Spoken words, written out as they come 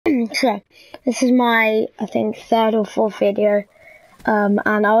So, this is my, I think, third or fourth video, and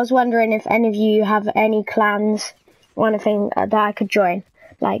I was wondering if any of you have any clans or anything that I could join.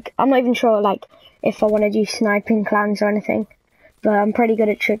 Like, I'm not even sure, like, if I want to do sniping clans or anything, but I'm pretty good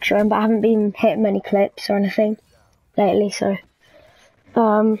at trick shotting, but I haven't been hitting many clips or anything lately, so,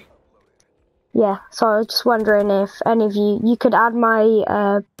 yeah, so I was just wondering if any of you could add my,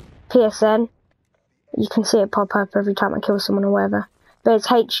 PSN. You can see it pop up every time I kill someone or whatever. But it's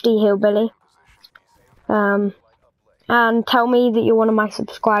HD Hillbilly. And tell me that you're one of my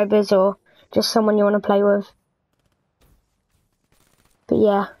subscribers or just someone you want to play with. But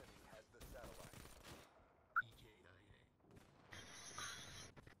yeah.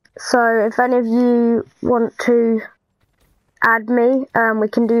 So if any of you want to add me, we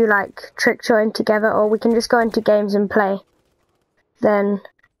can do like trick shotting together, or we can just go into games and play. Then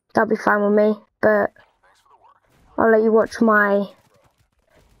that'll be fine with me. But I'll let you watch my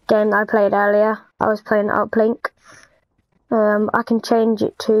game that I played earlier. I was playing Uplink. I can change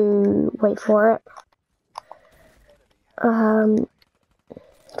it to, wait for it,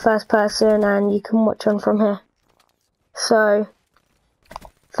 first person, and you can watch on from here. So,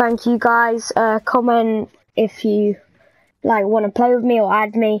 thank you guys. Comment if you like want to play with me or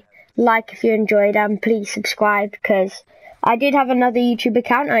add me. Like if you enjoyed, and please subscribe, because I did have another YouTube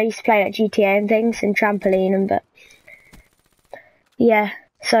account. I used to play at GTA and things and trampoline, and but yeah.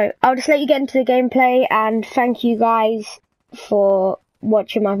 So I'll just let you get into the gameplay, and thank you guys for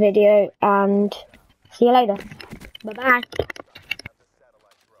watching my video, and see you later. Bye bye.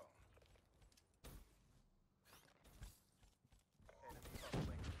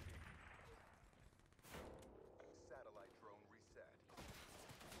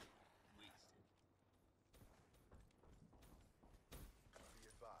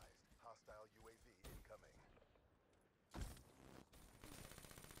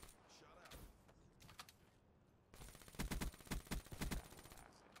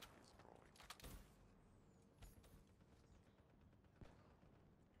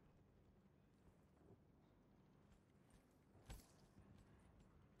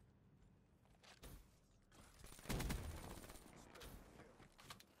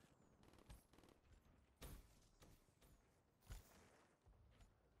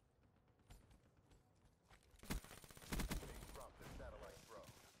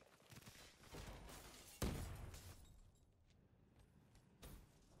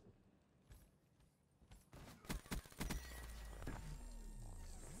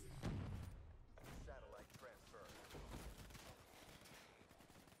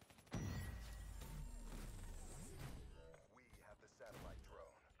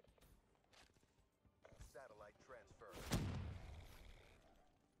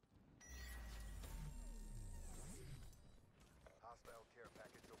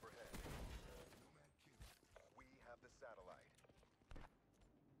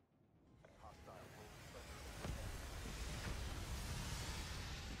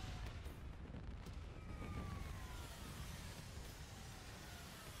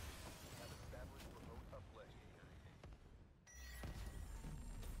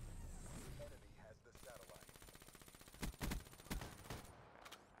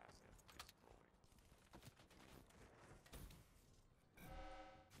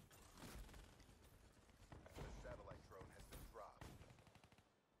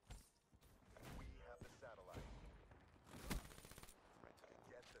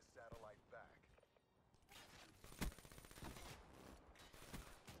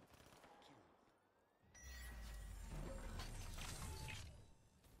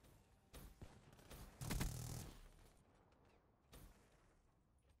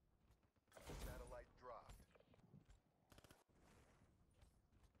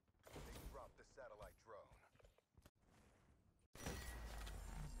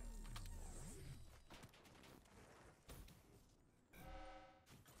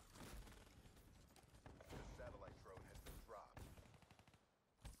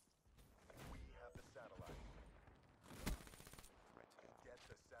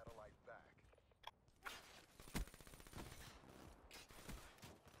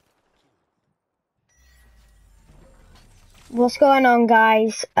 What's going on,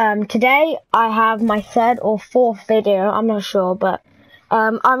 guys? Today I have my third or fourth video, I'm not sure, but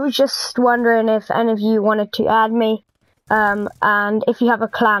I was just wondering if any of you wanted to add me, and if you have a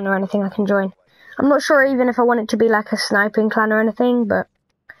clan or anything I can join. I'm not sure even if I want it to be like a sniping clan or anything, but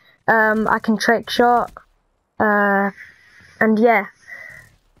I can trick shot, and yeah,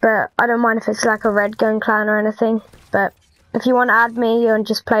 but I don't mind if it's like a red gun clan or anything. But if you want to add me and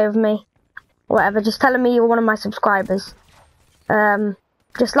just play with me, whatever, just telling me you're one of my subscribers.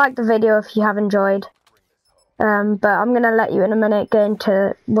 just like the video if you have enjoyed. But I'm gonna let you in a minute get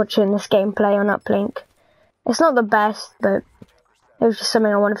into watching this gameplay on Uplink. It's not the best, but it was just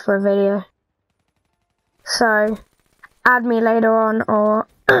something I wanted for a video. So, add me later on, or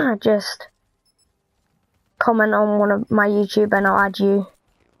just comment on one of my YouTube and I'll add you.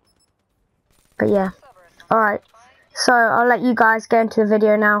 But yeah, alright. So, I'll let you guys get into the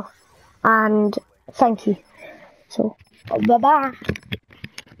video now. And thank you. So, bye-bye.